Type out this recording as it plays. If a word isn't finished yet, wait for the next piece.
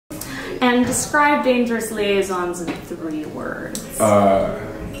And describe Dangerous Liaisons in 3 words.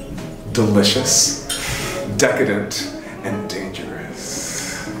 Delicious, decadent, and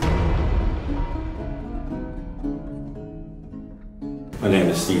dangerous. My name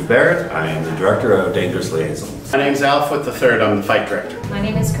is Steve Barrett. I am the director of Dangerous Liaisons. My name is Foote III. I'm the fight director. My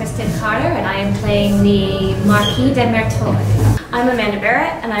name is Kristin and I am playing the Marquis de Merteuil. I'm Amanda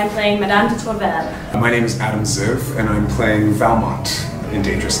Barrett, and I'm playing Madame de Vale. My name is Adam Ziv, and I'm playing Valmont in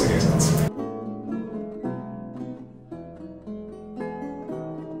Dangerous Liaisons.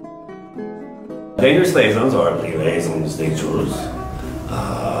 Dangerous Liaisons, or Liaisons Dangereuses,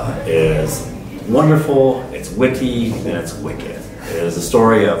 is wonderful, it's witty, and it's wicked. It is a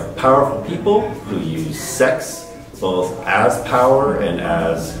story of powerful people who use sex both as power and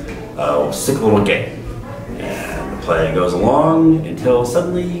as a sick little game. And the play goes along until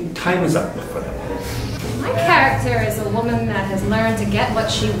suddenly time is up for them. My character is a woman that has learned to get what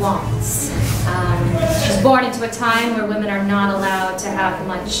she wants. She's born into a time where women are not allowed to have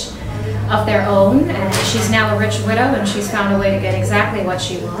much of their own, and she's now a rich widow, and she's found a way to get exactly what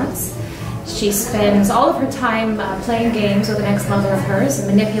she wants. She spends all of her time playing games with an ex-lover of hers and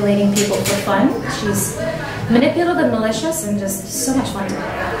manipulating people for fun. She's manipulative and malicious and just so much fun to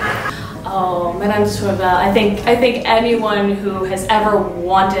play. Oh, Madame de Vale. I think anyone who has ever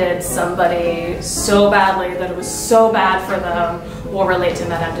wanted somebody so badly that it was so bad for them will relate to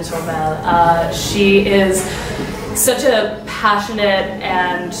Madame de Vale. She is such a passionate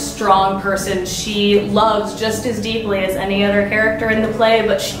and strong person. She loves just as deeply as any other character in the play,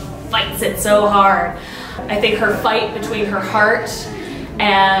 but she fights it so hard. I think her fight between her heart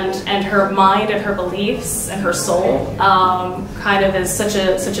and her mind and her beliefs and her soul kind of is such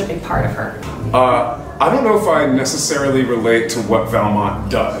a big part of her. I don't know if I necessarily relate to what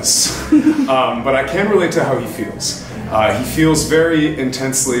Valmont does, but I can relate to how he feels. He feels very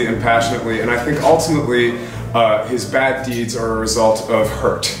intensely and passionately, and I think ultimately his bad deeds are a result of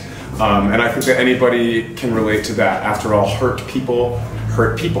hurt. And I think that anybody can relate to that. After all, hurt people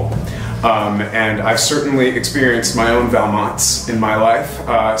hurt people. And I've certainly experienced my own Valmonts in my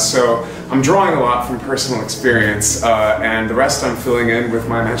life, so I'm drawing a lot from personal experience, and the rest I'm filling in with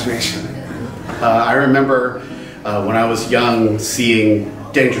my imagination. I remember when I was young seeing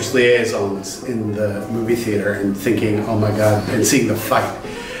Dangerous Liaisons in the movie theater and thinking, oh my god, and seeing the fight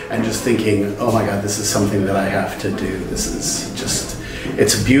and just thinking, oh my god, this is something that I have to do. This is just,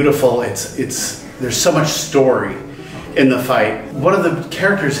 it's beautiful, there's so much story in the fight. One of the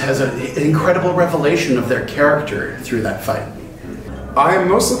characters has an incredible revelation of their character through that fight. I am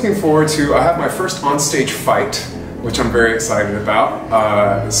most looking forward to, I have my first onstage fight, which I'm very excited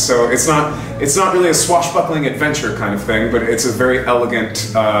about. So it's not really a swashbuckling adventure kind of thing, but it's a very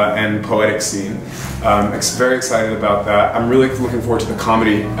elegant and poetic scene. Very excited about that. I'm really looking forward to the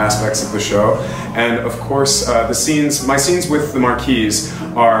comedy aspects of the show. And of course, my scenes with the Marquise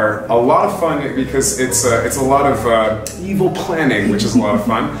are a lot of fun because it's a lot of evil planning, which is a lot of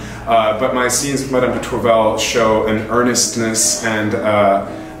fun. But my scenes with Madame de Vale show an earnestness and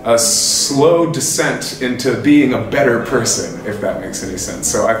a slow descent into being a better person, if that makes any sense.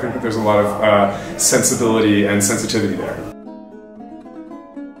 So I think that there's a lot of sensibility and sensitivity there.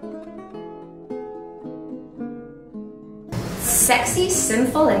 Sexy,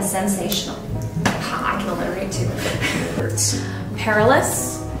 sinful, and sensational. I can alliterate too.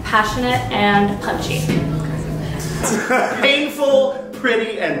 Perilous, passionate, and punchy. Painful,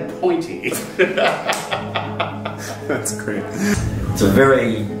 pretty, and pointy. That's great.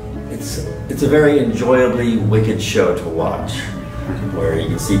 It's a very enjoyably wicked show to watch, where you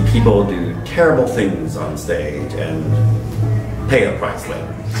can see people do terrible things on stage and pay a price later.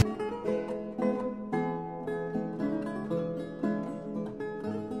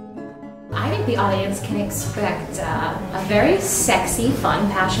 I think the audience can expect a very sexy, fun,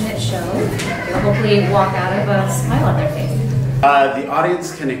 passionate show. They'll hopefully walk out of a smile on their face. The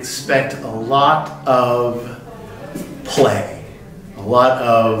audience can expect a lot of play, a lot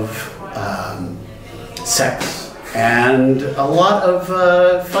of sex, and a lot of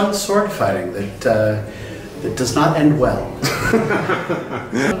fun sword fighting that does not end well.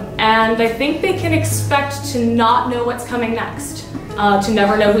 And I think they can expect to not know what's coming next, to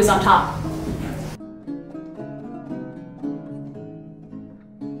never know who's on top.